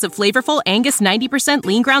 16-ounce packs of flavorful Angus 90%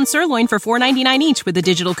 lean ground sirloin for $4.99 each with a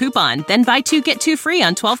digital coupon. Then buy 2, get 2 free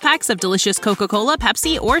on 12 packs of delicious Coca-Cola,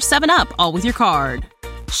 Pepsi, or 7-Up, all with your card.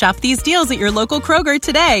 Shop these deals at your local Kroger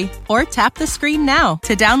today, or tap the screen now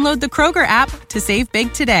to download the Kroger app to save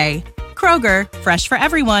big today. Kroger, fresh for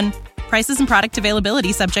everyone. Prices and product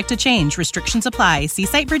availability subject to change. Restrictions apply. See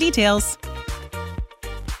site for details.